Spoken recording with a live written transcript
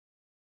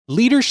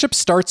Leadership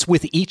starts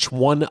with each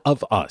one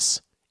of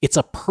us. It's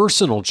a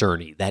personal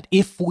journey that,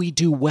 if we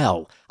do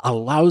well,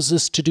 allows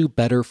us to do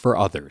better for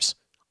others.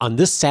 On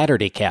this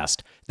Saturday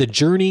cast, the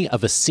journey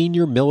of a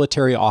senior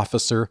military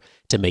officer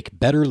to make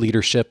better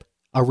leadership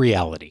a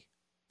reality.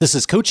 This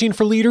is Coaching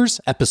for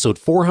Leaders, episode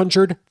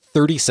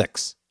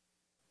 436.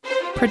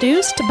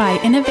 Produced by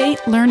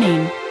Innovate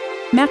Learning,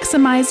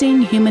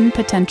 maximizing human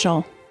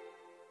potential.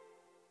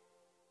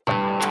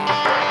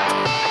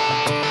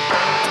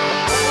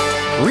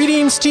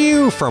 Greetings to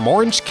you from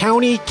Orange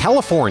County,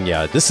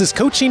 California. This is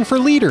Coaching for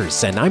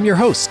Leaders, and I'm your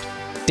host,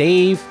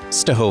 Dave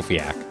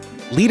Stachowiak.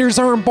 Leaders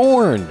aren't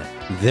born,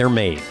 they're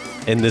made.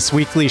 And this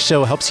weekly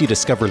show helps you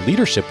discover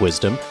leadership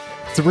wisdom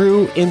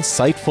through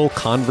insightful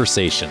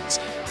conversations.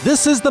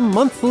 This is the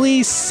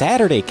monthly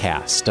Saturday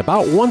cast.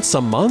 About once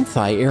a month,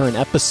 I air an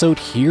episode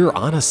here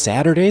on a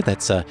Saturday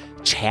that's a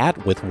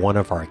chat with one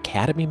of our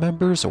Academy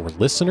members or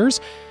listeners.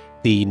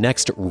 The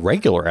next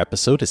regular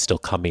episode is still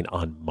coming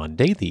on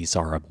Monday. These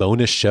are a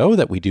bonus show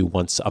that we do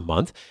once a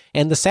month.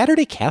 And the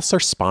Saturday casts are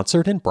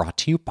sponsored and brought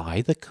to you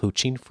by the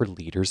Coaching for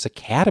Leaders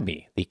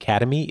Academy. The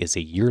Academy is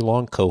a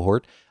year-long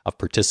cohort of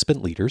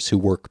participant leaders who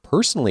work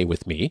personally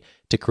with me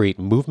to create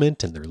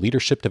movement in their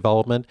leadership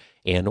development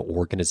and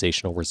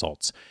organizational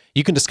results.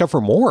 You can discover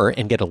more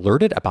and get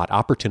alerted about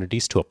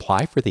opportunities to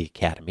apply for the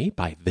Academy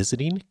by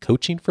visiting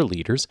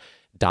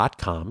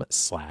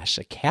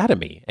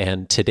coachingforleaders.com/academy.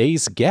 And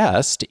today's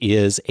guest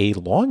is a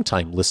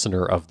longtime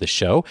listener of the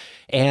show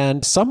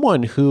and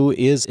someone who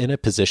is in a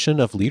position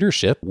of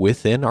leadership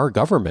within our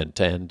government,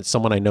 and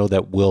someone I know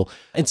that will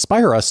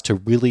inspire us to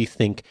really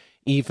think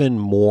even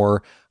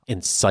more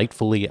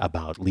insightfully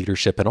about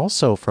leadership, and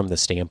also from the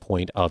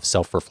standpoint of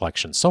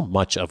self-reflection. So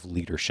much of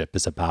leadership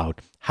is about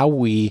how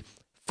we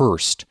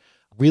first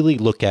really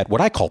look at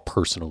what I call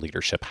personal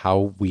leadership,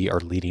 how we are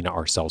leading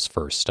ourselves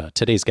first.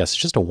 Today's guest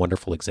is just a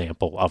wonderful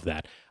example of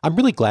that. I'm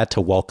really glad to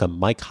welcome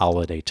Mike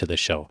Holliday to the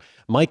show.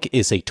 Mike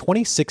is a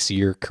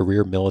 26-year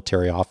career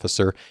military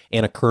officer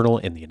and a colonel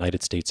in the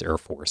United States Air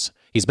Force.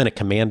 He's been a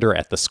commander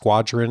at the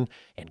squadron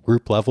and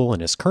group level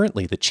and is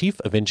currently the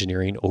chief of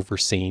engineering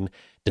overseeing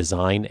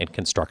design and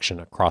construction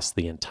across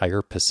the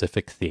entire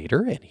Pacific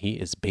Theater, and he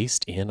is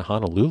based in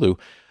Honolulu.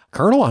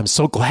 Colonel, I'm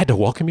so glad to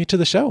welcome you to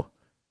the show.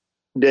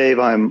 Dave,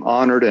 I'm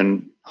honored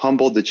and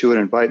humbled that you would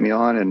invite me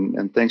on,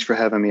 and thanks for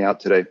having me out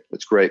today.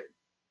 It's great.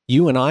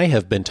 You and I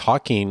have been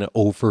talking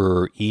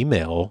over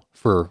email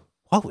for,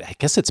 I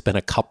guess it's been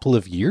a couple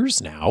of years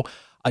now.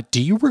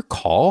 Do you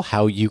recall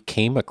how you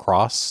came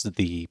across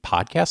the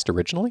podcast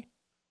originally?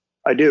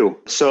 I do.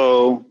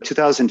 So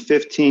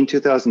 2015,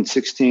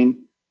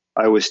 2016,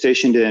 I was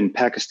stationed in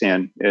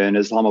Pakistan, in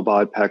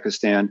Islamabad,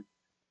 Pakistan.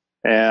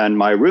 And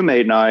my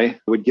roommate and I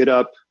would get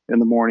up in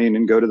the morning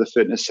and go to the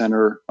fitness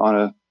center on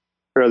a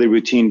fairly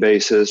routine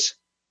basis.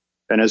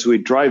 And as we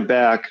drive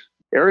back,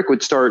 Eric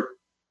would start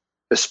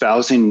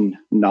espousing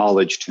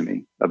knowledge to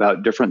me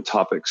about different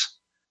topics.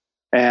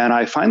 And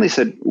I finally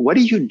said, "What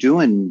are you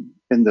doing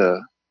in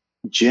the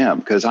gym?"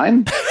 Because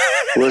I'm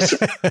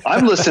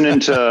listening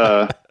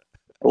to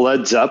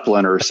Led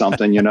Zeppelin or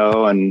something,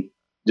 and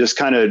just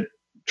kind of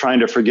trying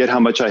to forget how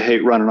much I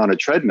hate running on a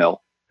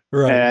treadmill.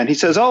 Right. And he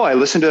says, "Oh, I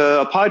listen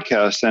to a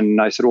podcast." And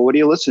I said, "Well, what do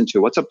you listen to?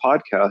 What's a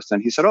podcast?"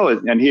 And he said, "Oh,"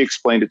 and he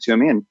explained it to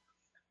me. And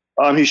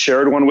he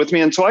shared one with me.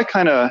 And so I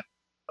kind of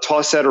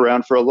tossed that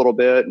around for a little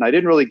bit. And I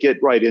didn't really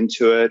get right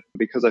into it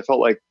because I felt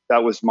like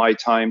that was my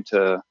time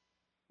to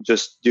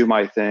just do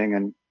my thing.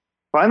 And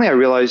finally, I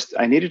realized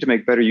I needed to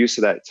make better use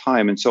of that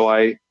time. And so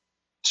I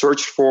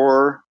searched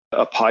for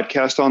a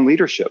podcast on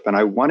leadership. And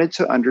I wanted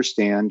to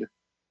understand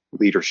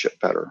leadership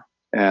better.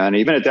 And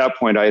even at that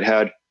point, I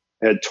had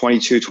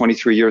 22,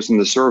 23 years in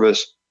the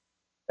service.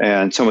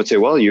 And someone would say,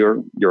 "Well,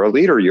 you're a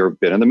leader. You've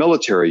been in the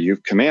military.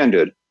 You've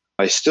commanded."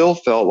 I still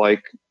felt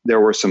like there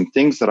were some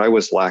things that I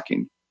was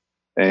lacking.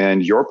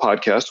 And your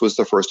podcast was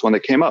the first one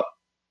that came up.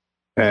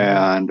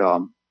 And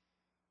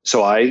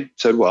so I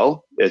said,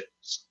 "Well, it's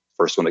the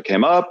first one that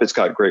came up. It's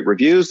got great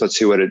reviews. Let's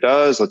see what it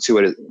does. Let's see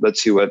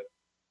what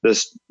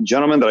this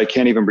gentleman that I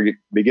can't even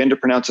begin to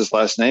pronounce his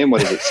last name,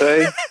 what does it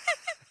say?"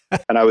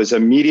 And I was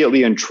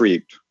immediately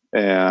intrigued.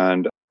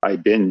 And I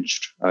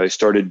binged. I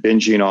started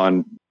binging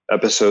on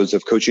episodes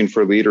of Coaching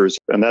for Leaders.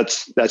 And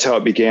that's how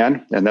it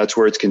began. And that's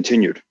where it's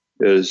continued.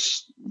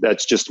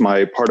 That's just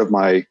part of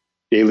my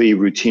daily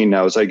routine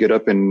now. As I get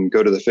up and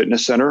go to the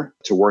fitness center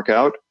to work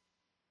out,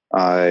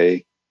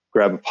 I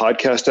grab a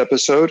podcast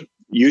episode.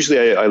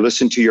 Usually I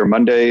listen to your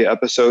Monday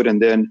episode,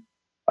 and then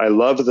I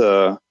love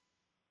the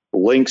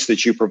links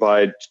that you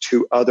provide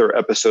to other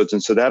episodes.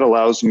 And so that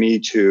allows me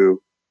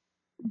to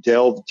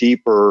delve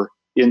deeper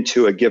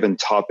into a given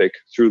topic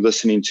through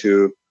listening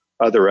to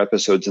other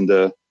episodes, and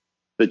the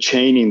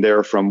chaining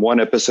there from one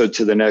episode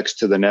to the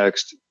next,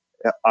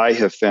 I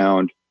have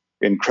found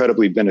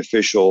incredibly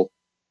beneficial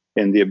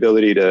in the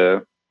ability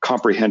to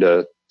comprehend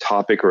a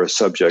topic or a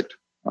subject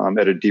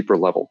at a deeper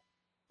level.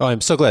 Oh,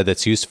 I'm so glad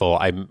that's useful.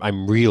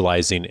 I'm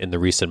realizing in the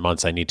recent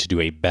months I need to do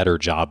a better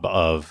job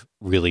of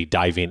really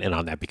diving in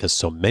on that because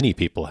so many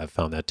people have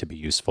found that to be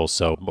useful.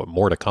 So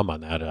more to come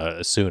on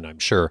that soon, I'm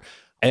sure.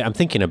 I'm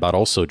thinking about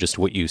also just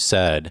what you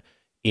said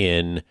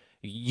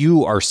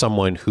you are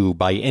someone who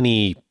by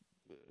any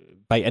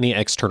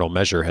external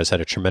measure has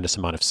had a tremendous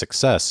amount of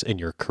success in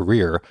your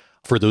career.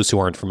 For those who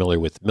aren't familiar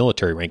with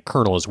military rank,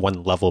 colonel is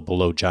one level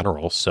below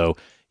general. So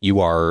you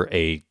are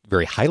a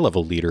very high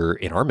level leader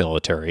in our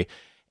military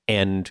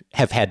and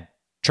have had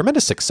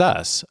tremendous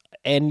success.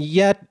 And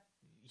yet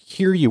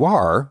here you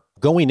are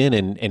going in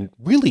and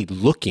really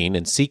looking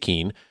and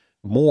seeking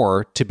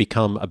more to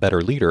become a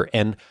better leader.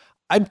 And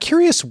I'm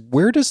curious,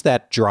 where does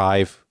that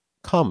drive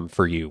come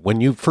for you when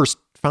you first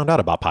found out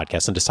about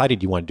podcasts and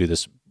decided you want to do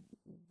this?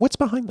 What's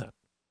behind that?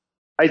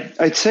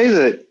 I'd say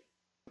that,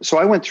 so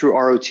I went through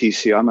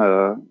ROTC. I'm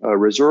a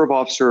Reserve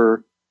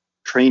Officer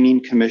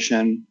Training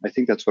Commission. I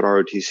think that's what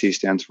ROTC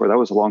stands for. That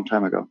was a long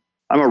time ago.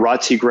 I'm a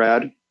ROTC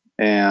grad,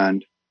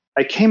 and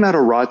I came out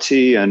of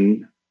ROTC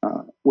and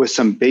with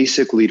some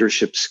basic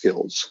leadership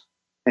skills.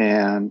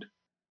 And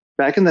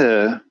back in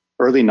the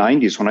early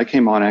 90s, when I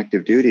came on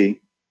active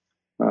duty,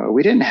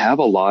 we didn't have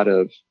a lot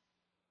of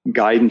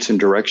guidance and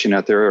direction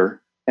out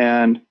there.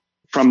 And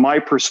from my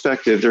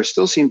perspective, there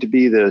still seemed to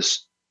be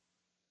this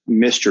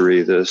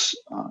mystery, this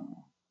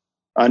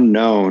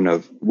unknown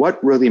of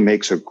what really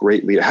makes a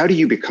great leader. How do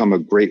you become a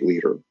great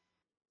leader?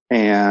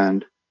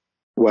 And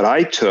what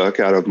I took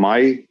out of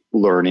my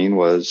learning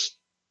was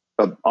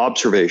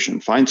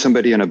observation. Find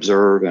somebody and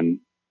observe and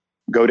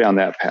go down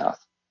that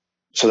path.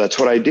 So that's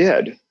what I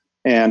did.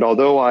 And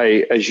although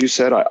as you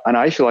said,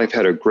 I feel I've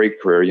had a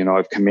great career. You know,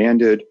 I've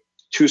commanded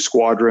 2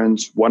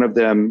 squadrons, one of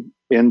them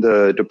in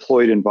the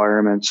deployed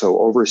environment, so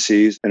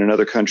overseas in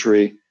another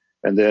country,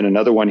 and then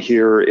another one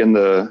here in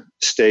the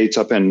States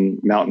up in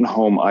Mountain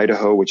Home,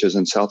 Idaho, which is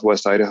in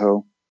Southwest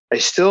Idaho. I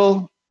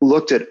still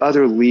looked at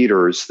other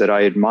leaders that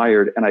I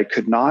admired, and I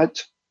could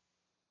not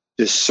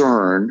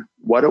discern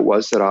what it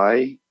was that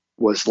I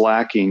was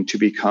lacking to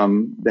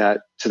become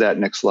to that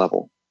next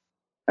level.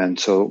 And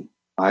so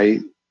I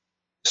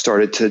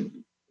started to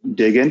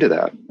dig into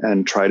that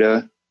and try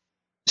to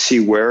see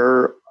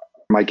where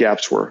my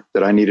gaps were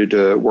that I needed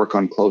to work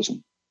on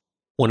closing.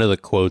 One of the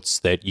quotes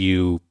that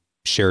you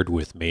shared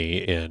with me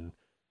in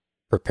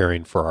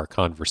preparing for our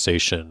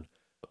conversation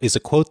is a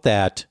quote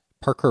that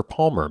Parker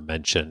Palmer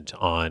mentioned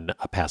on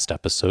a past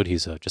episode.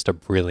 He's just a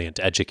brilliant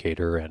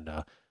educator and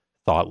a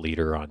thought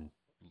leader on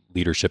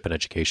leadership and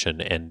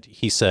education. And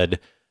he said,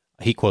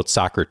 he quotes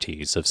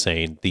Socrates of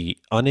saying, "The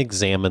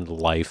unexamined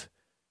life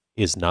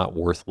is not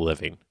worth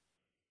living."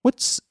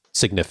 What's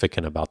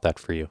significant about that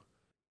for you?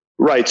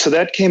 Right. So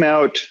that came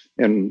out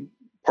in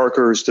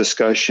Parker's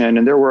discussion.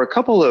 And there were a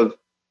couple of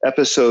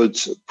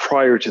episodes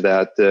prior to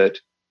that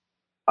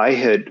I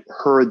had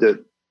heard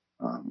that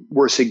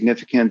were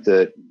significant,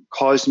 that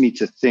caused me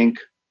to think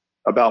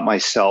about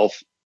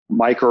myself.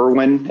 Mike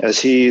Irwin,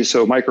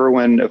 Mike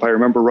Irwin, if I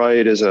remember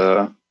right, is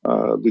a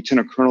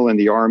lieutenant colonel in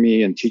the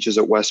Army and teaches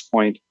at West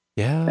Point.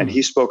 Yeah. And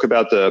he spoke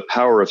about the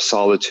power of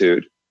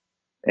solitude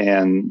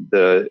and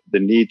the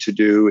need to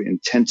do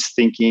intense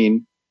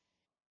thinking.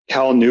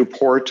 Cal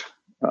Newport,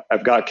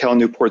 I've got Cal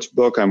Newport's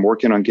book. I'm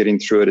working on getting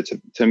through it.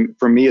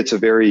 For me, it's a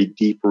very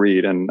deep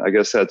read. And I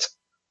guess that's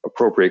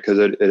appropriate because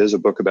it is a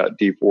book about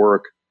deep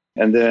work.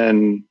 And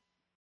then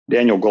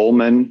Daniel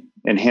Goleman,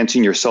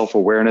 Enhancing Your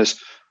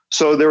Self-Awareness.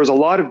 So there was a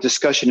lot of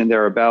discussion in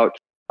there about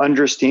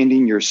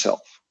understanding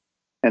yourself.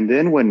 And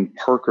then when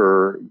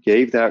Parker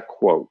gave that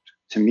quote,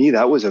 to me,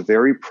 that was a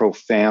very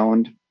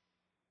profound,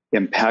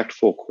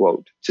 impactful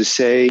quote to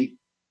say,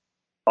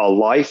 a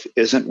life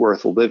isn't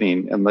worth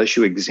living unless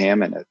you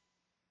examine it.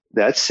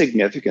 That's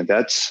significant.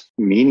 That's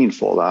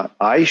meaningful. That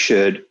I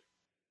should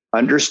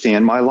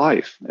understand my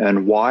life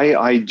and why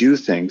I do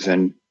things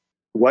and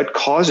what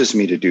causes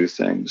me to do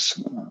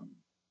things.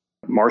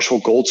 Marshall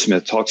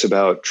Goldsmith talks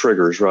about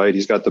triggers, right?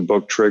 He's got the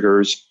book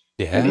Triggers,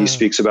 and he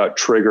speaks about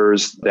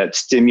triggers, that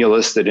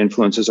stimulus that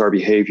influences our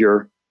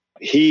behavior.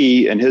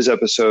 He, in his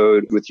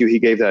episode with you, he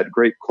gave that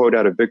great quote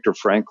out of Viktor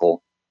Frankl: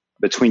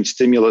 between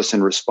stimulus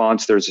and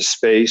response, there's a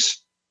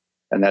space,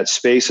 and that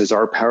space is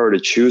our power to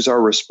choose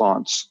our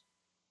response.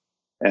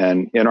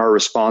 And in our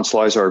response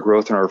lies our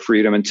growth and our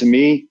freedom. And to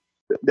me,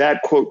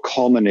 that quote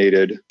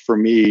culminated for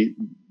me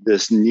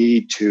this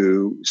need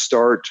to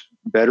start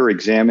better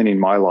examining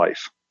my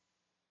life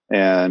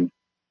and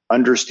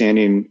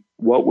understanding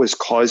what was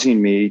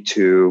causing me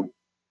to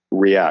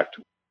react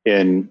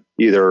in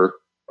either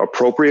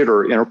appropriate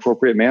or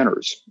inappropriate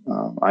manners.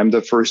 I'm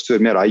the first to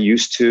admit I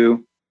used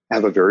to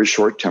have a very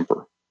short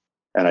temper,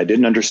 and I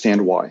didn't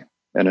understand why.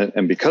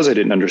 And because I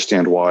didn't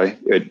understand why,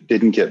 it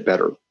didn't get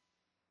better.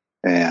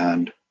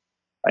 And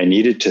I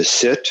needed to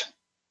sit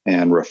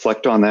and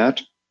reflect on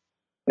that.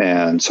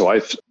 And so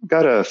I've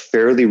got a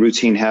fairly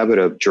routine habit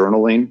of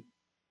journaling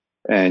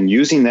and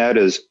using that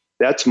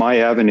that's my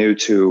avenue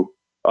to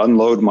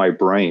unload my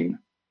brain.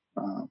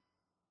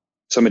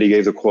 Somebody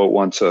gave the quote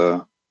once,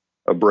 a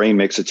brain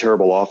makes a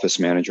terrible office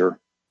manager.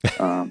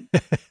 Brain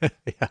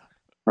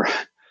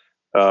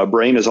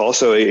is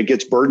also, it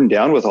gets burdened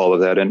down with all of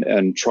that,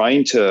 and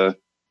trying to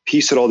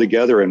piece it all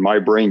together and my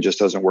brain just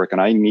doesn't work.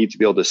 And I need to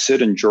be able to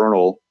sit and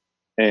journal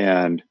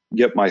and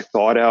get my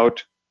thought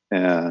out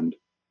and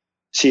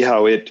see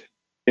how it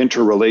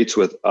interrelates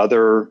with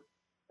other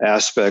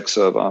aspects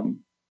of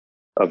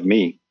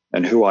me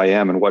and who I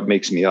am and what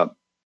makes me up.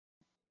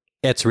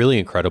 It's really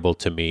incredible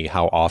to me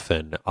how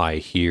often I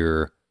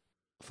hear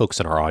folks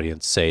in our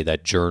audience say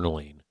that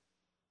journaling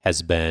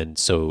has been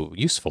so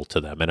useful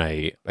to them. And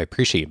I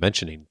appreciate you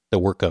mentioning the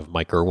work of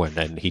Mike Irwin,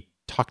 and he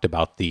talked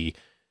about the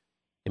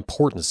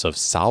importance of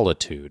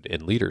solitude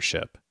in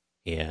leadership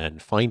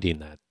and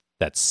finding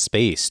that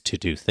space to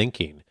do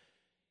thinking.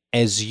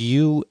 As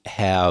you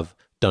have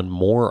done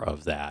more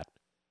of that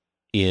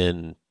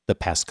in the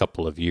past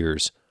couple of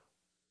years,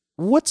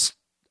 what's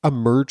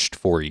emerged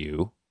for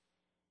you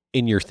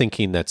in your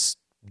thinking that's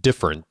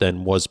different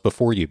than was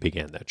before you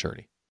began that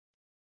journey?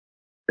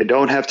 I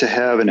don't have to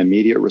have an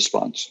immediate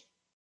response.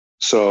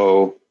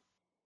 So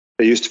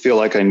I used to feel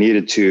like I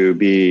needed to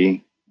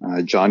be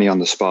Johnny on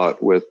the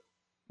spot with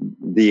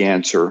the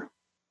answer.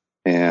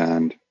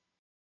 And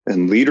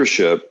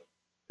leadership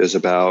is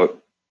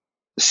about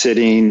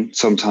sitting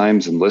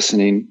sometimes and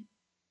listening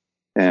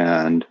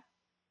and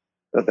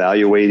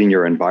evaluating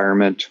your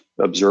environment,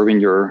 observing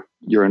your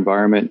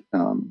environment,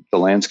 the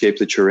landscape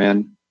that you're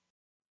in,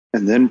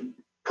 and then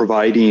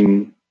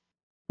providing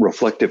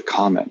reflective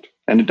comment.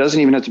 And it doesn't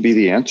even have to be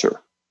the answer.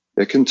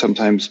 It can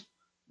sometimes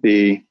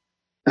be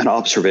an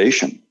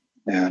observation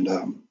and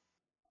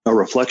a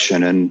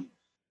reflection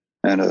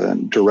and a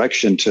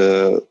direction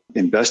to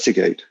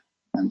investigate.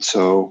 And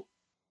so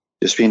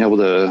just being able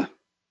to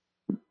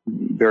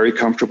very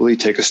comfortably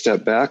take a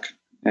step back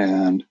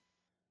and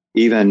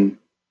even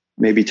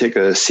maybe take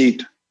a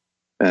seat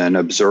and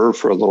observe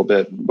for a little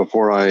bit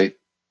before I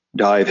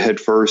dive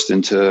headfirst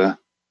into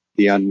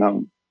the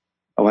unknown.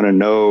 I want to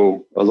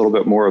know a little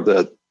bit more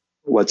of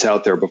what's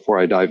out there before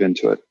I dive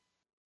into it.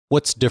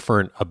 What's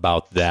different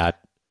about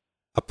that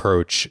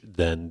approach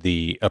than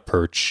the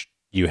approach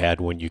you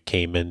had when you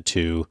came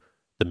into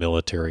the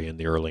military in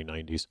the early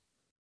 90s?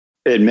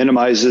 It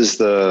minimizes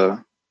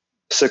the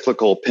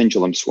cyclical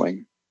pendulum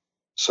swing.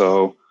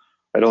 So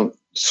I don't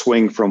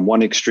swing from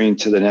one extreme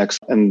to the next.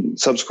 And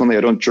subsequently,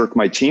 I don't jerk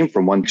my team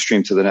from one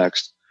extreme to the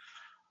next.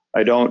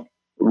 I don't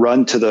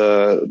run to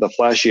the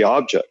flashy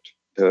object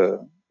to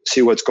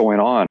see what's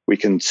going on. We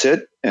can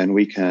sit and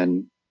we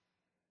can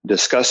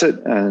discuss it.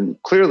 And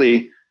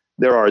clearly,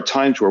 there are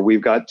times where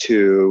we've got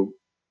to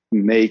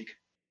make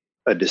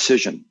a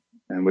decision.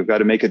 And we've got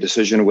to make a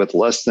decision with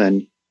less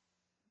than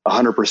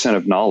 100%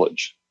 of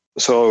knowledge.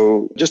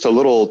 So just a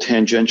little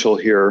tangential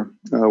here.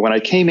 When I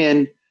came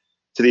in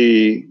to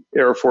the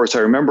Air Force, I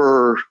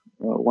remember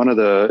one of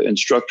the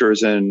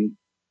instructors in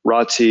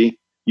ROTC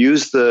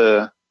used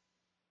the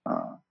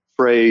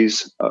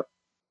phrase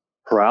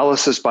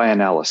paralysis by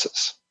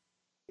analysis.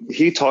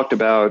 He talked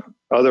about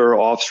other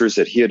officers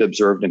that he had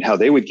observed and how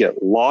they would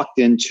get locked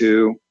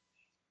into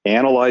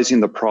analyzing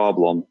the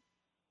problem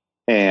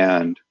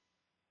and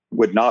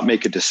would not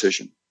make a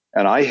decision.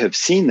 And I have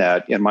seen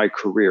that in my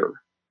career.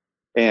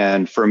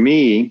 And for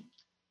me,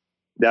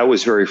 that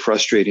was very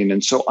frustrating.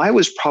 And so I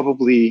was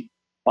probably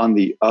on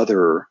the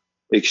other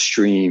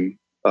extreme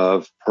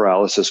of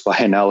paralysis by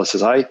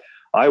analysis.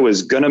 I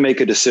was going to make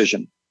a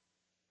decision,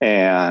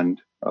 and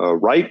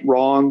right,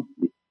 wrong,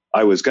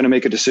 I was going to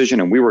make a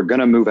decision and we were going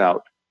to move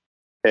out.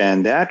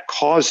 And that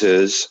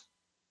causes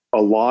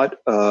a lot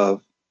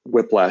of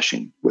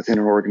whiplashing within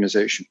an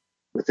organization,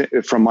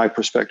 from my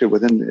perspective,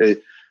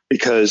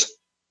 because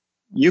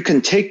you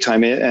can take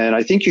time, and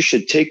I think you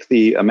should take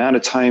the amount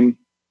of time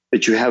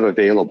that you have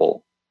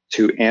available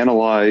to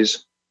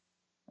analyze,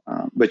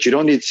 but you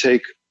don't need to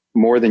take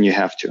more than you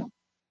have to.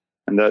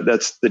 And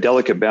that's the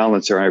delicate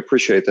balance there. I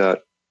appreciate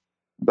that.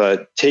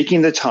 But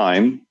taking the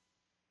time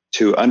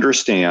to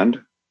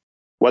understand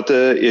what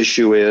the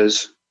issue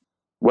is,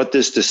 what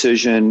this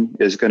decision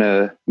is going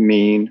to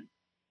mean,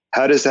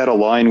 how does that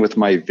align with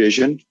my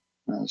vision?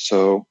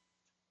 So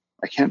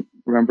I can't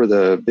remember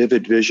the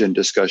vivid vision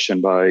discussion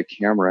by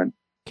Cameron.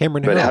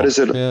 Cameron But Herold. how does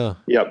it? Yeah.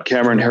 Yep,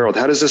 Cameron Herold.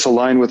 How does this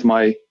align with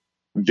my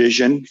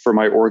vision for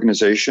my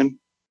organization?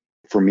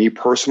 For me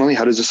personally,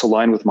 how does this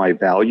align with my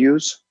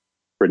values?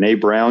 Brene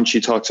Brown,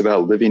 she talks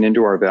about living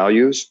into our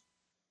values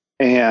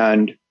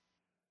and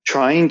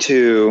trying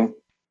to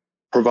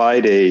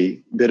provide a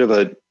bit of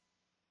a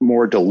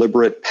more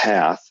deliberate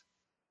path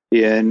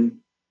in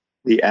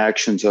the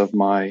actions of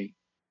my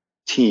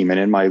team and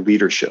in my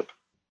leadership.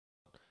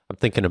 I'm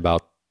thinking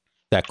about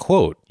that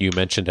quote you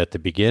mentioned at the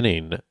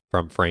beginning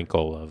from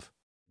Frankl of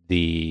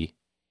the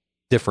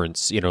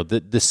difference,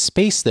 the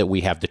space that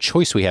we have, the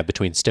choice we have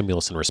between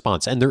stimulus and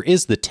response. And there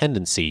is the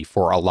tendency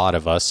for a lot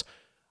of us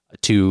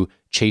to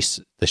chase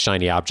the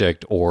shiny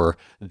object or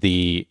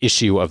the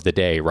issue of the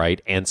day,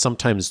 right? And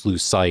sometimes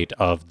lose sight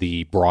of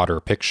the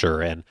broader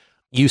picture. And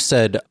you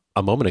said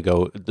a moment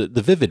ago,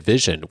 the vivid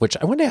vision, which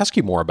I want to ask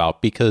you more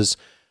about, because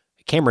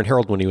Cameron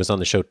Herold, when he was on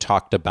the show,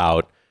 talked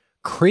about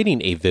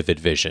creating a vivid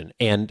vision.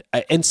 And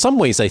in some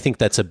ways, I think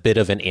that's a bit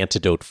of an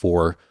antidote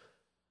for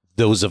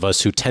those of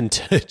us who tend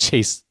to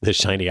chase the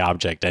shiny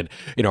object and,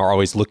 are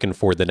always looking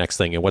for the next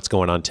thing and what's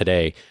going on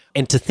today,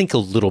 and to think a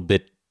little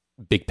bit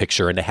big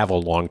picture and to have a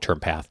long-term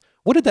path.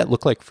 What did that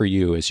look like for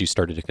you as you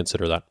started to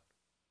consider that?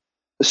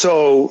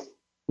 So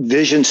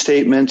vision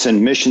statements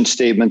and mission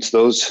statements,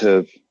 those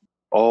have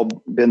all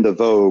been the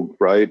vogue,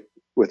 right?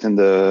 Within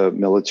the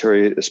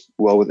military,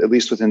 well, at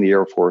least within the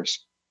Air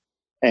Force.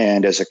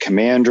 And as a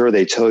commander,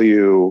 they tell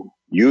you,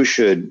 you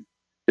should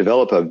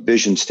develop a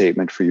vision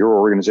statement for your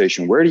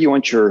organization. Where do you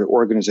want your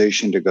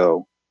organization to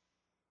go?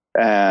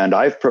 And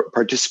I've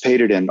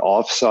participated in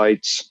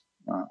offsites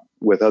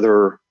with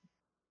other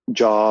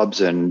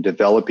jobs and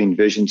developing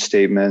vision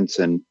statements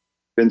and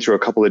been through a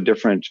couple of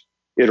different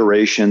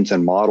iterations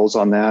and models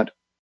on that.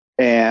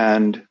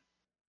 And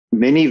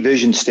many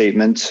vision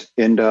statements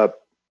end up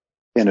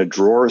in a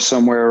drawer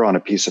somewhere on a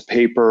piece of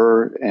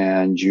paper,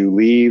 and you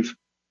leave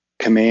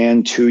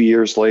command 2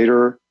 years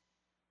later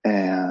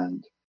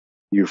and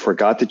you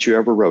forgot that you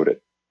ever wrote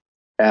it.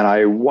 And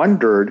I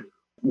wondered,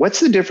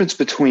 what's the difference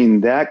between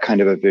that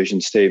kind of a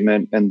vision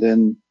statement and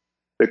then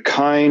the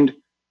kind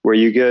where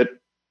you get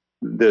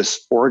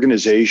this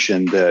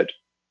organization that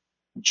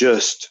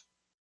just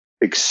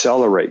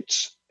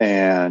accelerates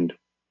and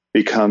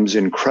becomes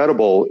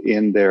incredible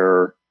in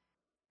their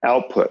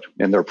output,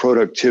 in their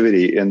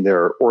productivity, in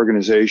their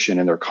organization,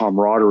 in their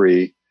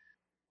camaraderie,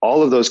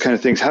 all of those kind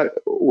of things.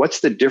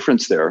 What's the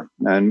difference there?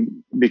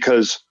 And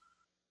because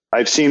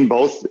I've seen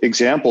both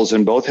examples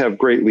and both have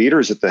great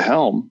leaders at the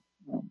helm,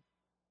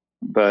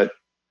 but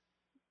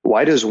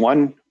why does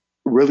one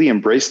really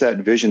embrace that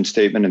vision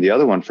statement and the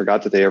other one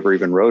forgot that they ever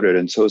even wrote it?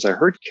 And so as I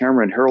heard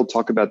Cameron Herold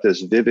talk about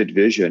this vivid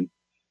vision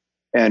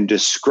and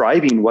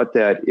describing what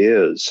that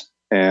is,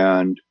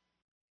 and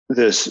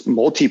this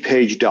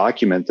multi-page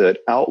document that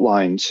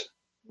outlines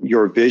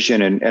your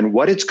vision and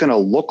what it's going to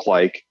look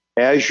like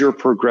as you're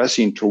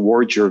progressing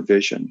towards your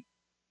vision.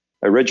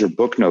 I read your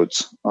book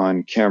notes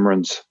on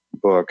Cameron's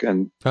book,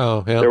 and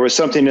there was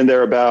something in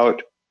there about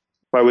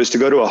if I was to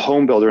go to a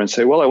home builder and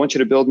say, well, I want you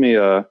to build me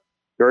a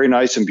very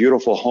nice and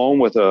beautiful home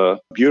with a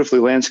beautifully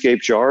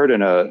landscaped yard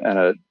and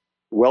a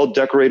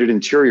well-decorated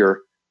interior,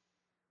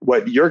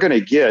 what you're going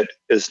to get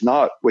is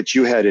not what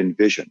you had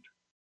envisioned.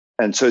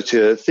 And so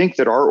to think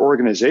that our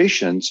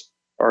organizations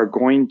are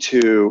going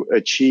to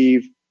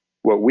achieve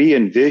what we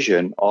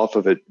envision off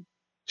of a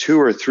 2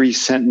 or 3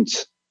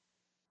 sentence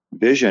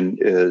vision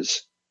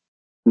is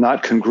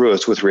not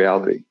congruous with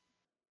reality.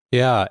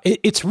 Yeah,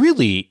 it's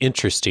really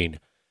interesting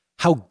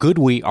how good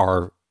we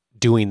are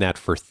doing that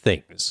for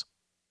things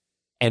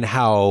and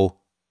how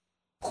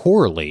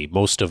poorly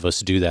most of us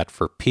do that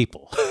for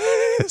people.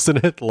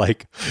 Isn't it?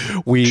 Like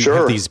we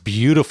have these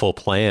beautiful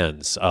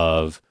plans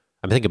of,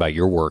 I'm thinking about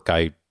your work.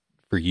 I,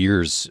 for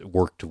years,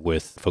 worked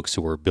with folks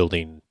who were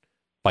building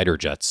fighter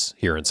jets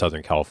here in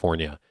Southern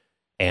California,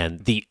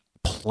 and the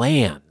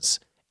plans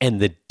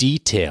and the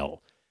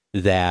detail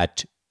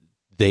that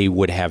they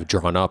would have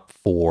drawn up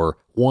for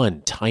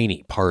one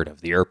tiny part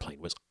of the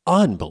airplane was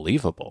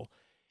unbelievable.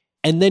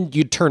 And then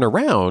you'd turn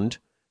around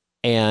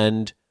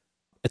and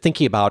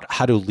thinking about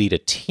how to lead a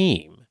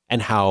team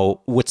and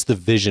what's the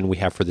vision we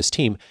have for this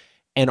team.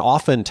 And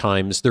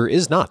oftentimes there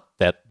is not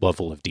that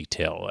level of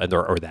detail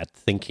or that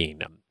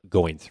thinking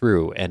going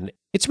through. And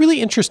it's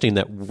really interesting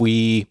that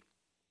we,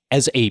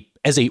 as a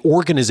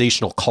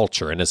organizational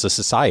culture and as a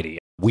society,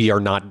 we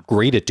are not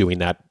great at doing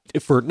that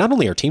for not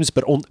only our teams,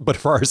 but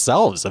for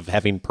ourselves, of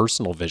having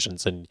personal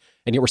visions. And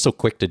yet we're so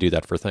quick to do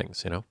that for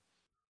things,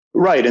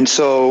 Right. And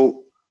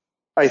so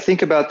I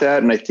think about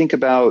that, and I think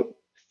about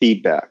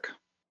feedback.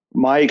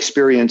 My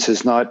experience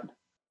has not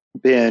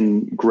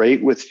been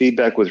great with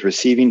feedback, with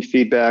receiving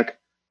feedback.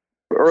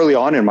 Early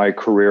on in my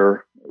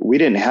career, we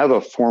didn't have a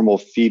formal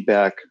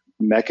feedback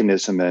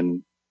mechanism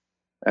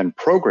and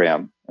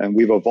program, and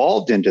we've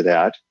evolved into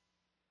that.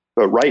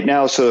 But right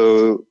now,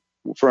 so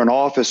for an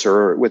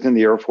officer within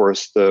the Air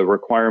Force, the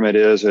requirement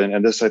is,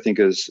 and this I think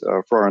is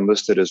for our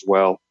enlisted as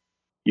well,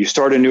 you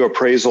start a new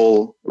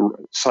appraisal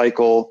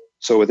cycle.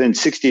 So within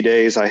 60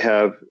 days, I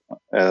have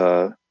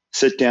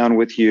sit down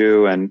with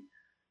you and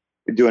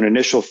do an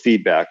initial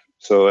feedback.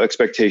 So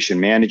expectation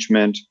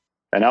management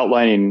and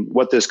outlining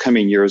what this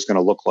coming year is going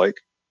to look like.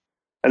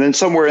 And then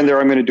somewhere in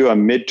there, I'm going to do a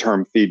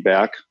midterm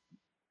feedback.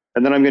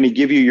 And then I'm going to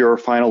give you your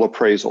final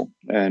appraisal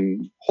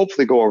and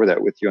hopefully go over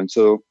that with you. And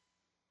so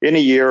in a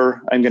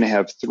year, I'm going to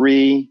have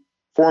 3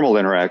 formal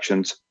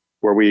interactions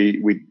where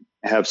we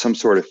have some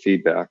sort of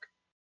feedback.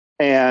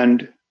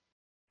 And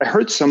I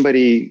heard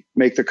somebody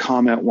make the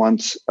comment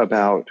once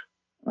about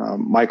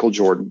Michael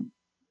Jordan.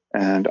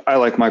 And I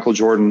like Michael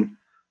Jordan.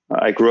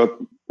 I grew up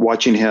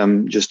watching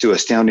him just do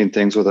astounding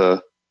things with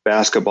a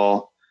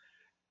basketball.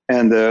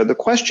 And the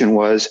question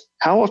was,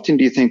 how often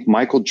do you think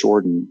Michael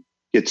Jordan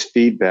gets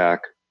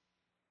feedback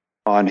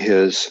on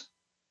his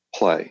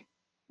play,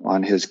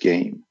 on his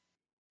game?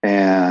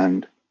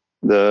 And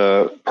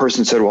the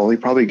person said, well, he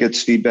probably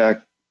gets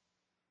feedback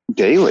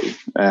daily.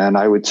 And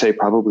I would say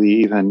probably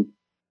even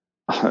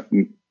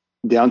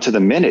down to the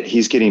minute,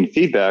 he's getting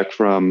feedback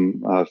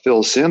from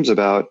Phil Simms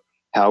about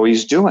how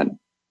he's doing.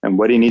 and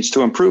what he needs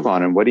to improve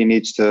on and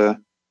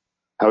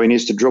how he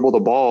needs to dribble the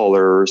ball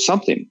or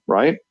something,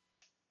 right?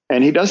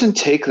 And he doesn't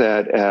take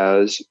that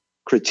as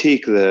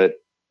critique that,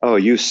 oh,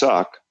 you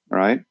suck,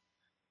 right?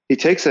 He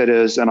takes that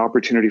as an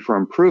opportunity for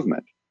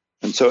improvement.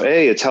 And so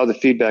it's how the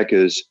feedback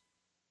is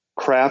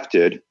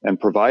crafted and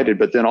provided,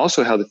 but then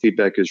also how the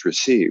feedback is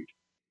received.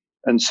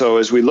 And so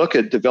as we look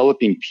at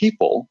developing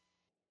people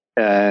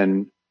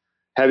and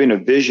having a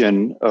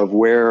vision of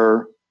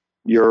where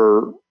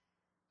your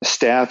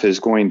staff is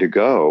going to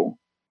go,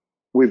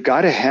 we've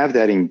got to have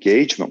that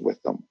engagement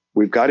with them.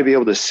 We've got to be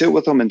able to sit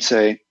with them and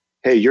say,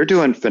 hey, you're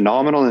doing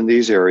phenomenal in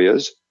these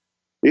areas.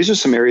 These are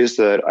some areas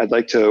that I'd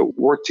like to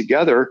work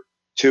together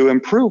to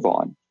improve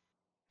on.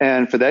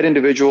 And for that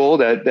individual,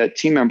 that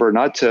team member,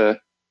 not to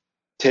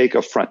take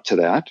affront to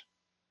that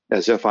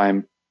as if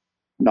I'm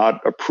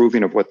not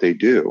approving of what they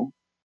do,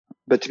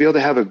 but to be able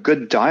to have a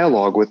good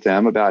dialogue with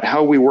them about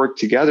how we work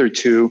together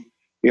to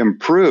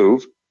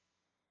improve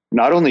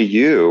not only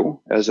you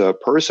as a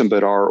person,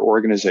 but our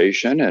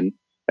organization and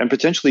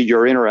potentially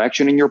your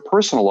interaction in your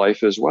personal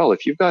life as well.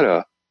 If you've got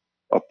a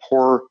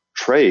poor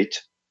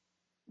trait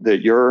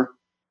that you're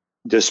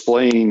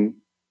displaying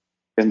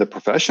in the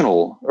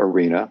professional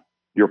arena,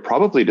 you're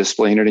probably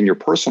displaying it in your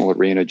personal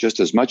arena just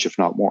as much, if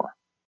not more.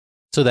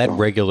 So that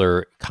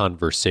regular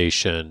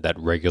conversation, that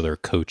regular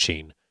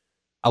coaching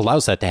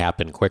allows that to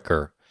happen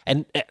quicker.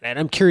 And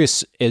I'm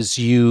curious, as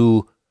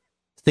you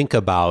think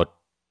about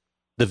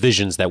the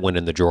visions that went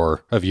in the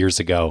drawer of years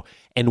ago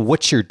and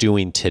what you're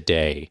doing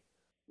today,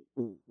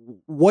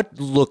 what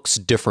looks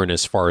different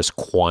as far as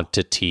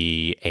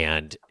quantity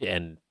and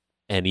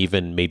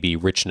even maybe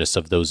richness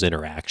of those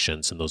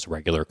interactions and those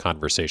regular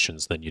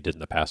conversations than you did in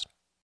the past?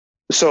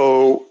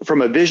 So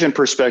from a vision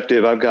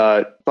perspective, I've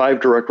got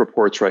 5 direct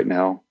reports right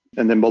now.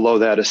 And then below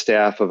that, a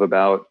staff of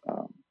about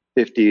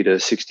 50 to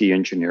 60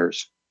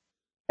 engineers.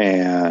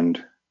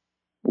 And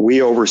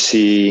we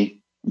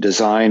oversee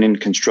design and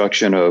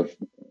construction of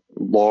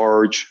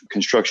large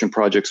construction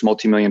projects,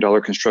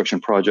 multi-million-dollar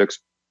construction projects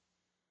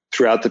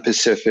throughout the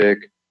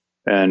Pacific,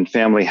 and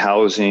family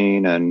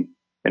housing and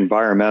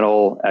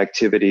environmental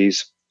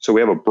activities. So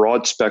we have a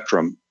broad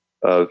spectrum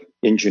of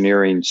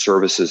engineering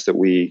services that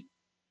we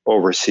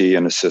oversee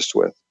and assist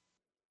with.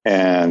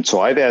 And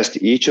so I've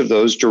asked each of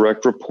those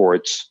direct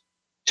reports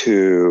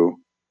to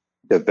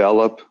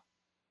develop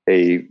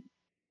a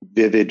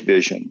vivid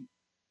vision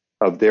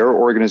of their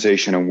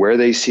organization and where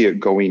they see it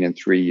going in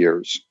 3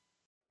 years.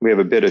 We have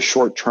a bit of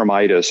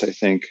short-termitis, I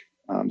think.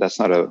 That's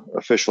not an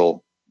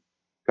official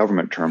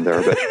government term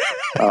there, but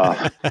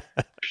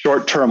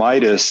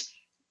short-termitis,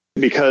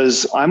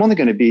 because I'm only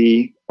going to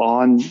be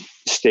on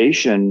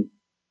station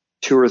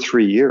 2 or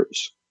 3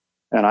 years.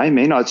 And I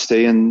may not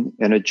stay in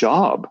a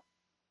job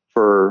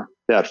for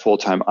that full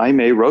time. I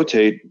may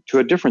rotate to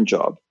a different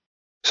job.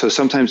 So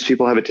sometimes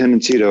people have a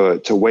tendency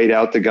to wait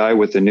out the guy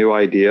with the new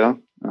idea.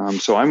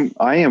 So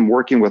I am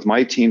working with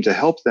my team to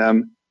help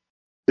them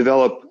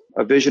develop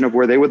a vision of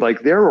where they would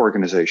like their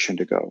organization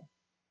to go,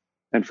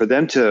 and for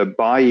them to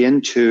buy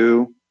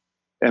into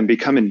and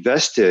become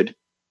invested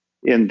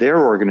in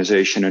their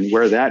organization and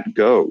where that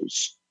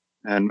goes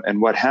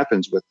and what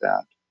happens with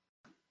that.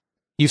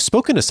 You've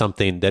spoken to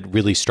something that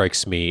really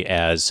strikes me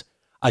as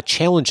a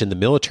challenge in the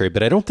military,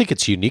 but I don't think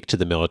it's unique to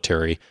the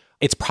military.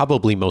 It's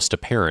probably most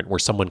apparent where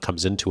someone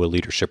comes into a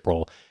leadership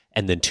role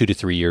and then 2 to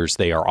 3 years,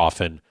 they are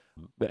often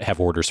have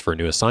orders for a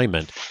new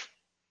assignment.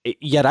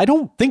 Yet I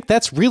don't think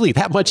that's really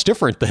that much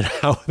different than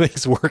how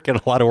things work in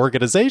a lot of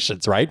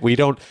organizations, right? We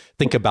don't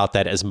think about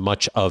that as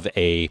much of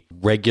a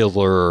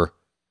regular,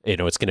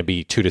 it's going to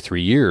be 2 to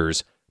 3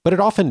 years, but it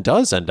often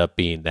does end up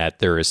being that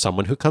there is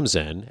someone who comes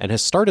in and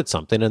has started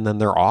something and then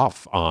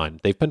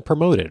they've been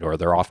promoted or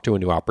they're off to a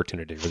new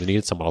opportunity or they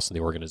needed someone else in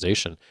the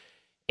organization.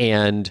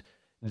 And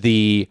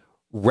the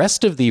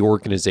rest of the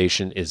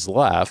organization is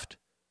left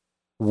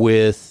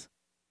with,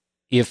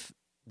 if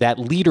that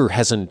leader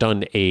hasn't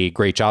done a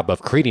great job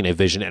of creating a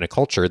vision and a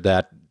culture,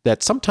 that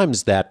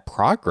sometimes that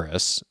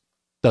progress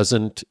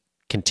doesn't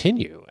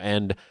continue.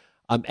 And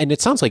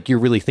it sounds like you're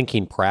really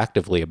thinking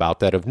proactively about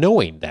that, of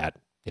knowing that,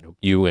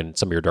 you and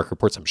some of your direct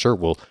reports, I'm sure,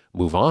 will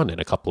move on in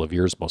a couple of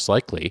years, most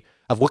likely,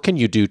 of what can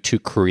you do to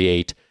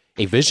create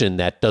a vision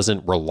that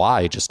doesn't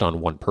rely just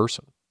on one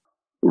person.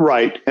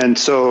 Right. And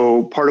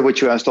so part of what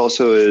you asked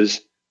also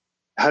is,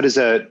 how does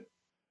that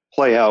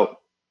play out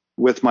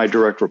with my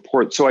direct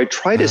report? So I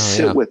try to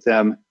sit with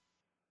them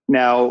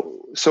now.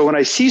 So when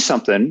I see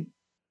something,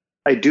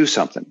 I do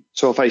something.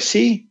 So if I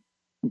see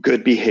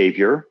good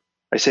behavior,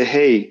 I say,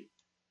 hey,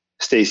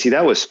 Stacy,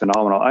 that was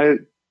phenomenal. I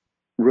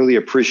really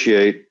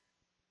appreciate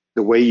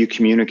the way you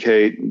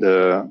communicate,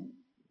 the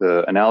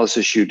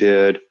analysis you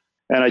did.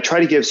 And I try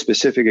to give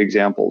specific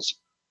examples.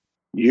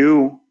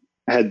 You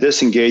had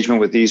this engagement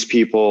with these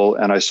people,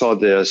 and I saw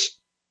this,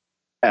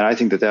 and I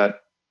think that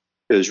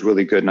is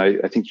really good. And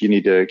I think you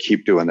need to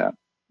keep doing that.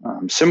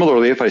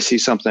 Similarly, if I see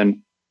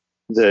something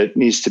that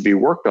needs to be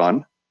worked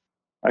on,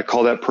 I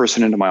call that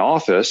person into my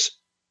office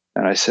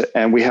and I say,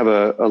 and we have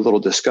a little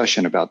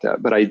discussion about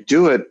that. But I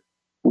do it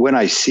when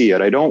I see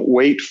it. I don't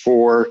wait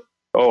for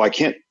oh, I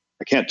can't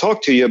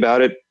talk to you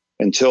about it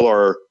until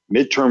our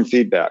midterm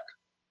feedback.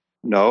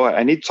 No,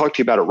 I need to talk to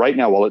you about it right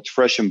now while it's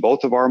fresh in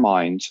both of our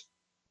minds.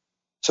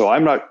 So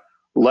I'm not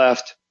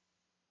left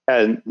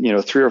and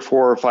 3 or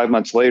 4 or 5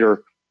 months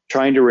later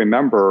trying to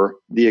remember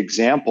the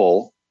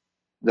example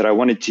that I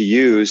wanted to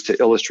use to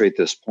illustrate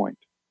this point.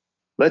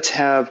 Let's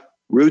have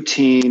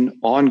routine,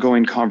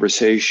 ongoing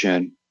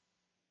conversation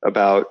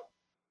about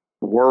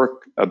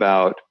work,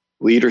 about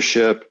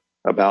leadership,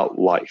 about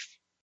life.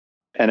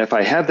 And if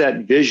I have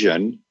that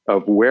vision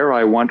of where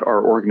I want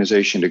our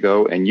organization to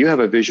go, and you have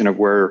a vision of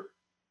where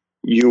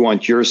you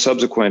want your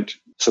subsequent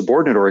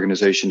subordinate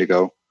organization to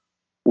go,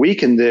 we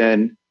can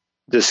then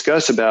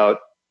discuss about,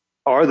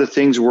 are the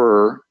things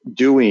we're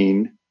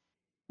doing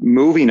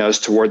moving us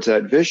towards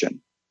that vision?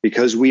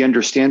 Because we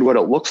understand what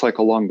it looks like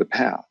along the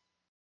path.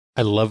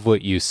 I love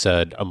what you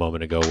said a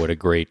moment ago. What a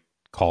great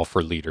call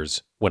for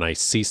leaders. When I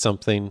see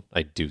something,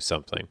 I do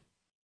something.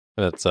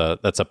 That's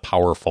a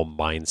powerful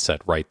mindset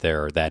right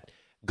there that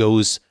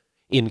goes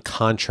in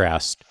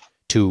contrast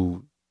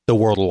to the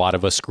world a lot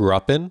of us grew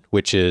up in,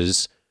 which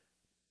is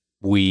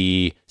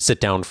we sit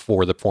down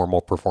for the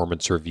formal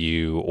performance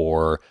review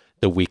or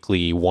the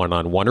weekly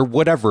one-on-one or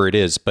whatever it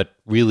is, but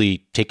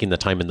really taking the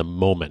time in the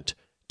moment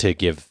to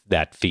give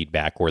that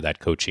feedback or that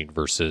coaching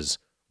versus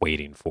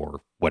waiting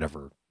for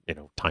whatever,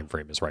 time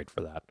frame is right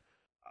for that.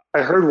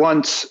 I heard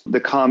once the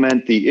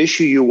comment, the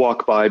issue you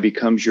walk by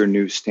becomes your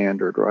new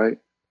standard, right?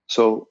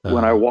 So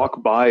when I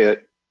walk by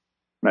it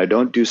and I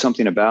don't do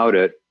something about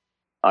it,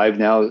 I've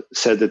now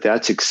said that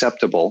that's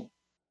acceptable.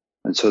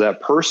 And so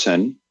that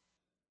person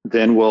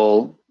then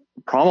will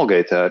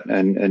promulgate that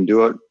and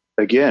do it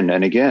again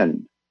and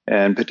again.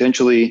 And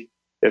potentially,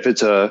 if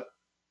it's a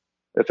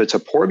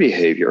poor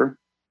behavior,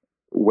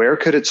 where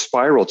could it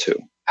spiral to?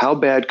 How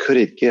bad could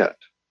it get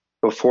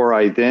before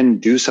I then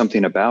do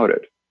something about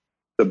it?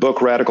 The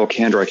book Radical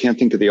Candor, I can't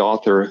think of the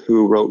author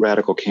who wrote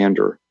Radical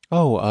Candor.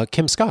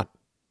 Kim Scott.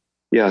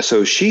 Yeah,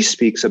 so she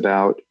speaks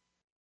about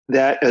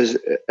that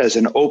as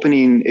an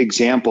opening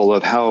example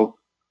of how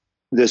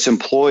this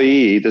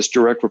employee, this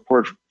direct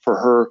report for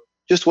her,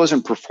 just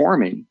wasn't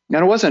performing.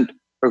 And it wasn't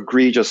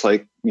egregious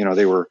like,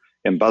 they were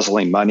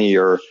embezzling money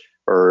or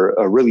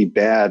a really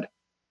bad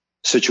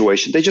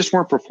situation. They just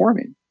weren't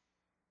performing.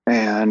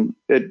 And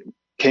it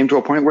came to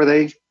a point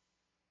where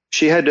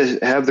she had to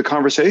have the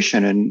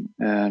conversation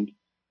and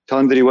tell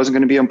him that he wasn't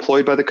going to be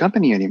employed by the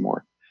company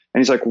anymore.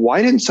 And he's like,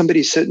 why didn't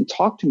somebody sit and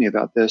talk to me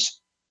about this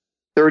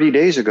 30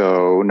 days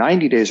ago,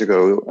 90 days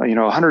ago,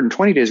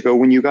 120 days ago,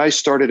 when you guys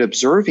started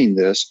observing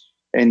this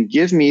and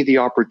give me the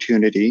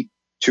opportunity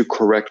to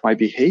correct my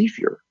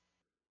behavior?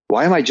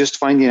 Why am I just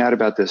finding out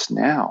about this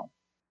now?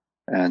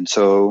 And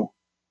so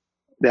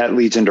that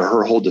leads into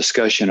her whole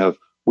discussion of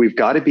we've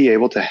got to be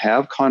able to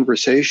have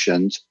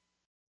conversations,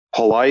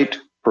 polite,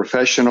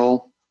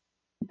 professional,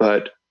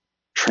 but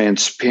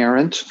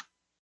transparent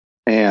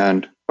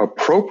and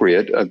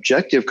appropriate,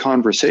 objective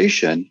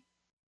conversation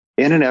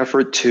in an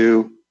effort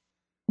to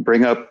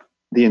bring up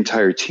the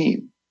entire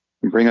team,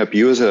 bring up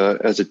you as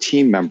a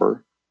team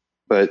member,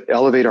 but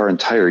elevate our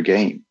entire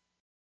game.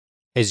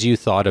 As you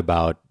thought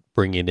about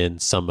bringing in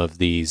some of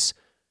these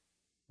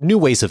new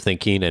ways of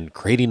thinking and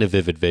creating a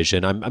vivid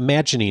vision, I'm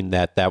imagining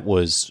that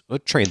was a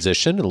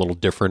transition, a little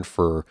different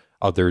for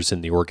others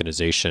in the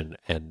organization.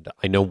 And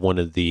I know one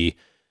of the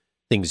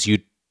things you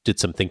did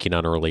some thinking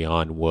on early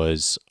on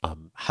was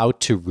how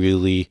to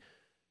really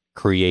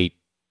create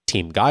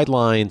team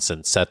guidelines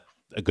and set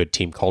a good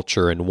team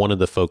culture. And one of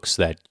the folks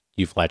that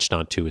you've latched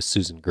onto is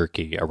Susan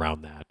Gerke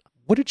around that.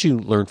 What did you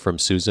learn from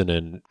Susan,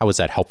 and how was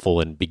that helpful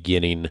in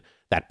beginning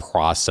that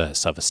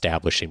process of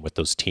establishing what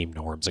those team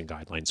norms and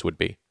guidelines would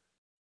be?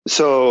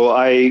 So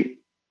I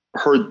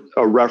heard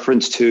a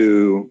reference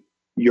to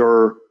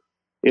your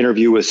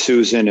interview with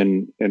Susan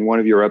in one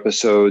of your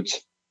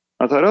episodes.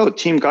 I thought,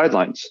 team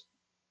guidelines.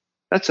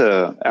 That's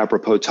a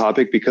apropos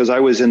topic because I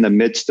was in the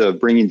midst of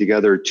bringing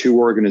together two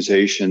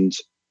organizations.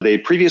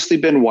 They'd previously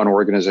been one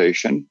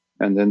organization,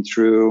 and then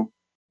through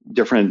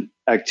different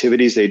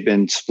activities, they'd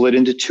been split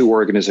into two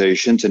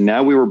organizations, and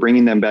now we were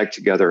bringing them back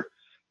together.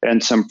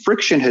 And some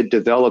friction had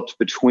developed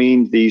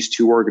between these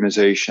two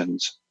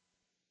organizations.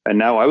 And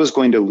now I was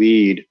going to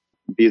be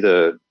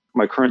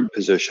my current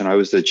position. I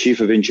was the chief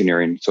of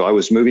engineering. So I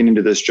was moving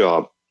into this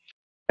job.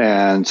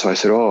 And so I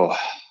said,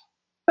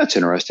 that's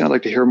interesting. I'd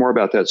like to hear more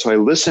about that. So I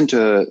listened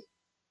to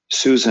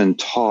Susan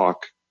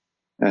talk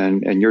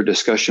and your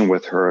discussion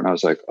with her. And I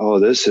was like,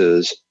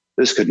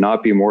 this could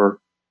not be more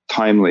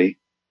timely.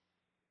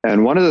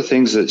 And one of the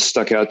things that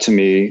stuck out to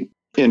me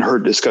in her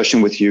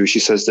discussion with you, she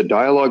says the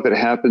dialogue that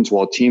happens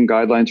while team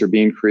guidelines are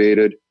being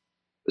created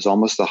is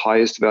almost the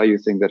highest value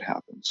thing that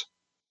happens.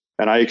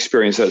 And I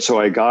experienced that. So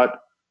I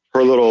got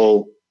her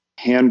little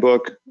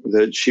handbook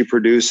that she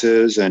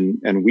produces, and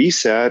we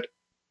sat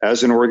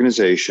as an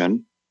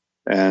organization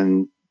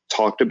and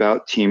talked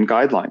about team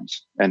guidelines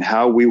and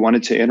how we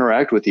wanted to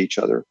interact with each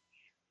other.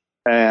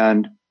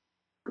 And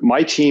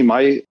my team,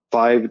 my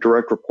 5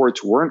 direct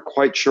reports, weren't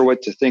quite sure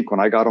what to think when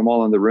I got them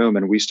all in the room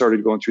and we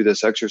started going through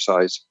this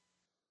exercise.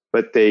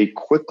 but they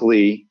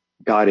quickly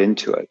got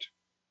into it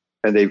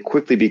and they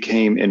quickly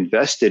became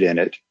invested in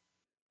it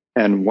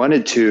and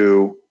wanted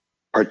to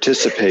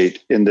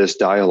participate in this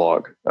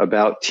dialogue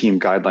about team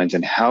guidelines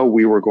and how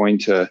we were going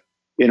to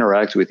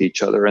interact with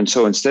each other. And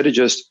so instead of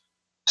just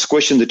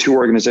squishing the two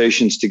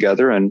organizations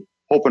together and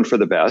hoping for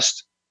the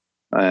best,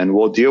 and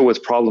we'll deal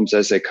with problems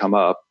as they come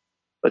up,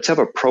 let's have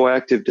a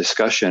proactive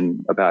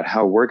discussion about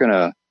how we're going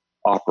to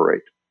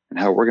operate and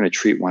how we're going to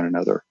treat one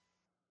another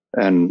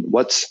and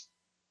what's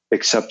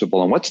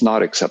acceptable and what's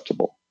not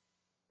acceptable.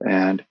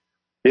 And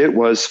it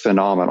was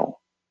phenomenal.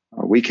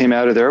 We came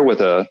out of there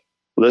with a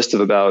list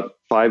of about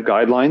 5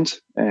 guidelines,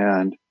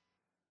 and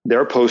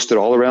they're posted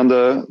all around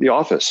the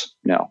office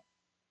now.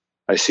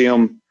 I see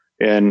them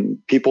in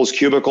people's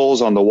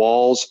cubicles on the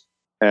walls,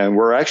 and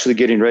we're actually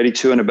getting ready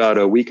to, in about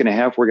a week and a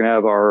half, we're going to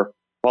have our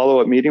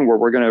follow-up meeting where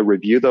we're going to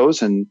review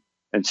those and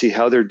see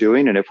how they're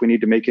doing and if we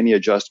need to make any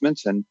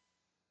adjustments. And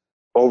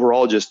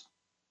overall, just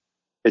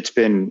it's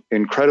been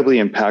incredibly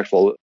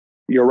impactful.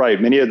 You're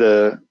right. Many of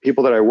the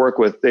people that I work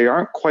with, they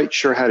aren't quite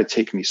sure how to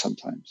take me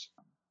sometimes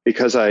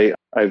because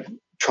I've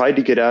tried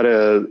to get out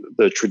of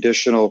the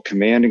traditional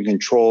command and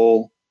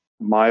control,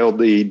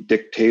 mildly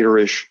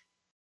dictatorish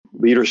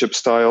leadership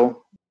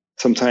style.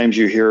 Sometimes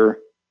you hear,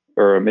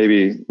 or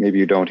maybe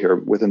you don't hear,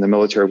 within the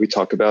military, we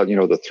talk about,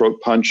 the throat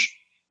punch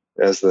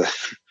as the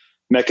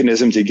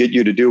mechanism to get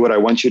you to do what I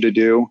want you to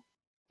do,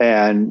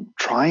 and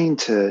trying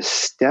to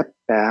step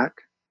back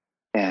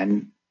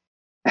and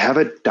have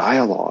a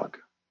dialogue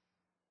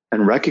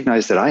and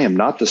recognize that I am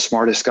not the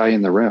smartest guy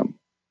in the room.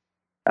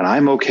 And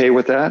I'm okay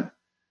with that.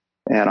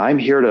 And I'm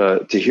here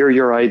to hear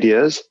your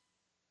ideas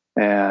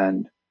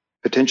and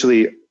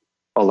potentially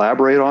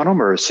elaborate on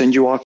them or send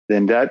you off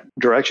in that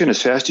direction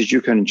as fast as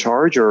you can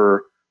charge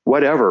or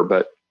whatever.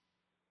 But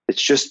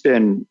it's just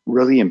been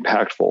really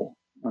impactful,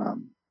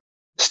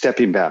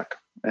 stepping back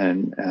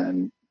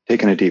and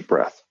taking a deep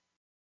breath.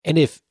 And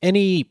if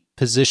any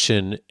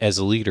position as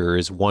a leader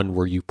is one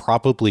where you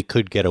probably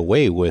could get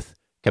away with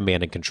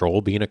command and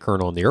control, being a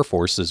colonel in the Air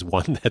Force is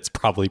one that's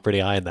probably pretty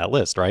high on that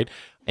list, right?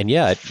 And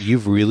yet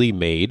you've really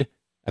made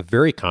a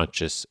very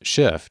conscious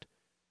shift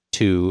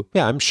to,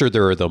 I'm sure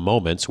there are the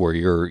moments where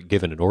you're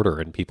given an order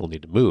and people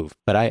need to move,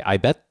 but I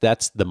bet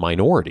that's the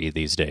minority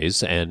these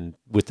days. And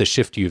with the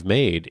shift you've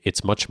made,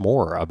 it's much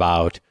more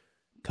about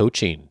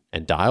coaching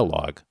and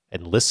dialogue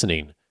and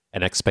listening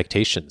and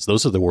expectations.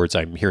 Those are the words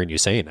I'm hearing you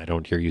saying. I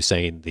don't hear you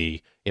saying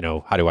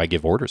how do I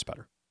give orders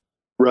better?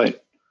 Right.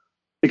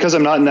 Because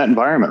I'm not in that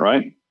environment,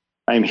 right?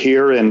 I'm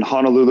here in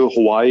Honolulu,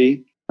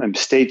 Hawaii. I'm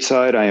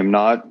stateside. I am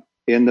not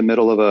in the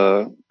middle of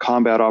a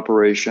combat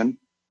operation.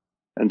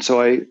 And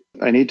so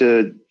I need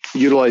to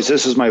utilize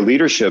this as my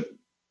leadership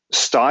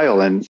style.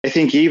 And I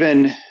think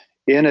even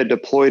in a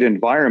deployed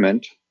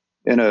environment,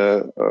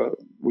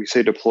 we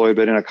say deployed,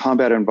 but in a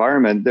combat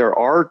environment, there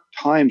are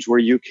times where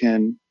you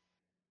can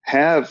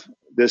have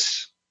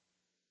this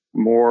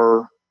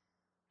more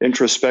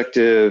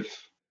introspective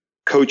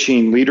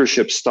coaching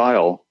leadership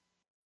style,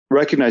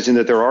 recognizing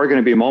that there are going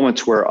to be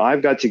moments where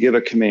I've got to give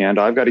a command,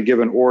 I've got to give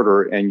an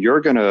order, and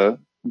you're going to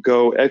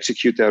go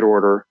execute that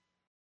order.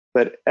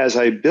 But as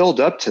I build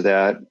up to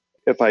that,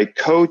 if I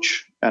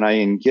coach and I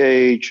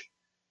engage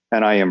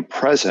and I am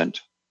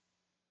present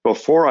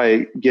before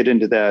I get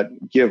into that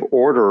give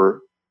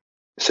order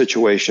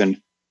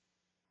situation,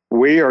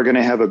 we are going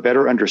to have a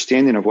better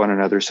understanding of one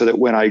another so that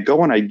when I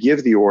go and I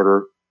give the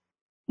order,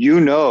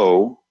 you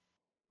know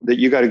that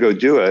you got to go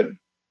do it.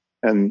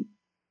 And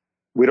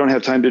we don't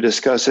have time to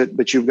discuss it,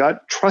 but you've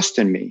got trust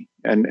in me.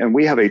 And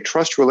we have a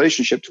trust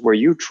relationship to where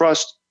you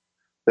trust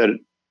that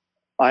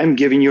I'm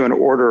giving you an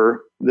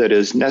order that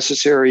is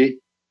necessary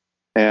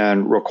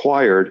and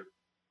required.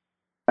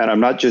 And I'm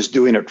not just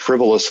doing it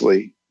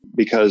frivolously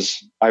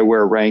because I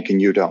wear rank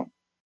and you don't.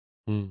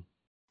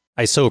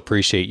 I so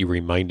appreciate you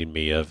reminding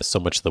me of so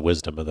much of the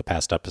wisdom of the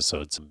past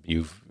episodes.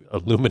 You've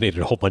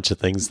illuminated a whole bunch of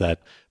things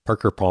that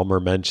Parker Palmer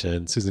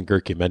mentioned, Susan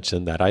Gehrke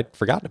mentioned that I'd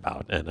forgotten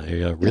about. And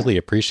I really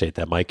appreciate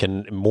that, Mike.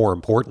 And more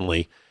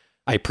importantly,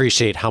 I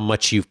appreciate how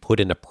much you've put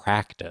into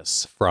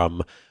practice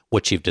from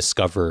what you've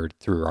discovered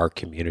through our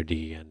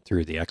community and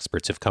through the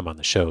experts who've come on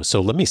the show. So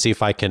let me see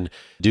if I can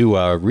do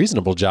a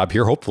reasonable job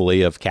here,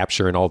 hopefully, of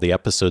capturing all the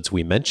episodes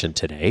we mentioned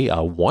today.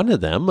 One of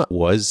them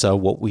was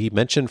what we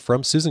mentioned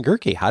from Susan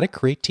Gehrke, how to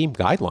create team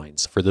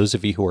guidelines. For those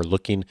of you who are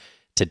looking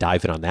to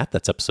dive in on that,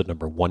 that's episode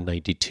number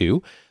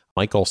 192.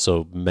 Mike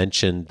also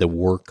mentioned the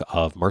work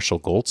of Marshall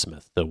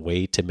Goldsmith, the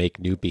way to make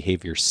new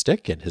behaviors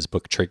stick, in his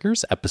book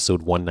Triggers,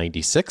 episode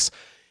 196.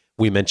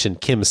 We mentioned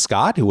Kim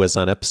Scott, who was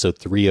on episode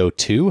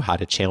 302, How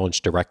to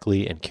Challenge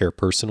Directly and Care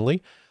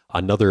Personally.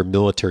 Another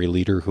military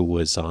leader who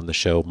was on the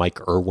show, Mike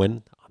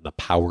Irwin, on The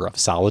Power of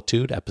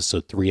Solitude,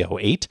 episode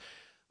 308.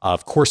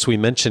 Of course, we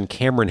mentioned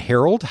Cameron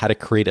Herold, How to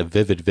Create a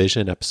Vivid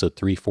Vision, episode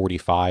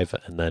 345.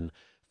 And then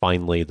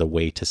finally, The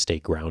Way to Stay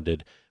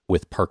Grounded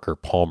with Parker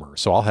Palmer.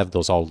 So I'll have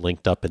those all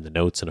linked up in the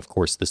notes. And of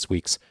course, this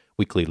week's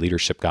weekly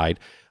leadership guide.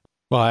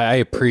 Well, I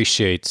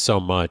appreciate so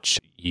much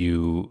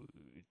you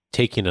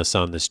taking us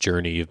on this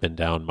journey you've been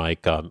down,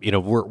 Mike.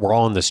 We're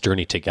all on this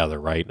journey together,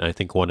 right? And I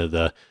think one of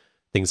the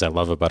things I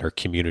love about our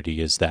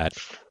community is that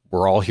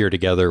we're all here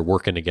together,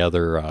 working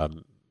together,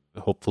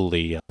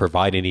 hopefully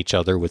providing each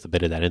other with a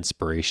bit of that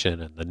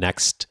inspiration and the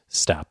next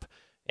step.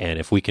 And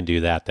if we can do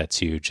that, that's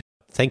huge.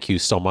 Thank you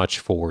so much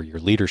for your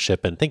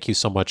leadership, and thank you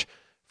so much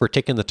for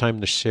taking the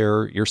time to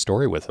share your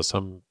story with us.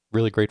 I'm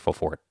really grateful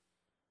for it.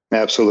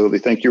 Absolutely.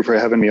 Thank you for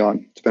having me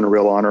on. It's been a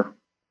real honor.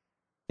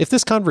 If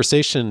this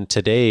conversation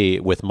today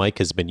with Mike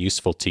has been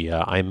useful to you,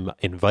 I'm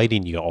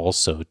inviting you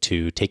also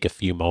to take a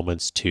few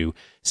moments to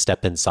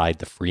step inside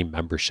the free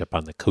membership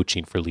on the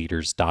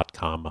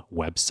coachingforleaders.com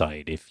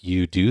website. If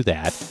you do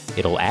that,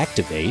 it'll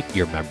activate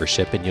your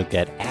membership and you'll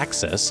get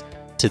access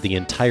to the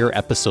entire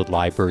episode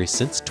library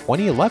since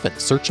 2011,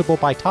 searchable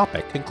by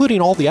topic,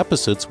 including all the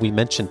episodes we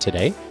mentioned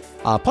today.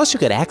 Plus, you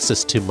get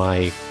access to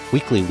my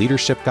weekly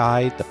leadership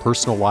guide, the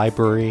personal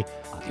library,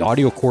 the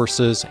audio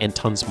courses, and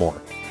tons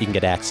more. You can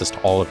get access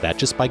to all of that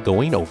just by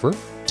going over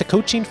to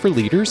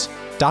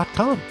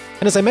coachingforleaders.com.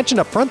 And as I mentioned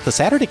up front, the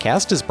Saturday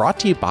Cast is brought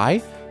to you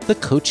by the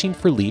Coaching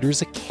for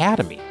Leaders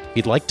Academy. If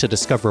you'd like to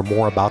discover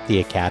more about the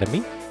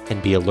Academy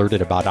and be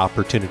alerted about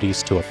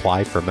opportunities to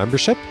apply for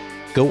membership,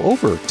 go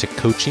over to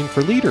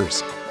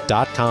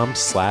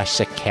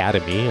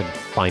coachingforleaders.com/academy and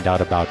find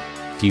out about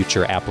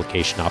future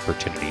application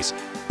opportunities.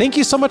 Thank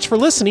you so much for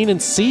listening,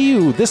 and see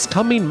you this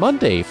coming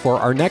Monday for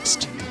our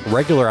next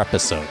regular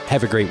episode.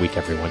 Have a great week,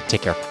 everyone.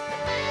 Take care.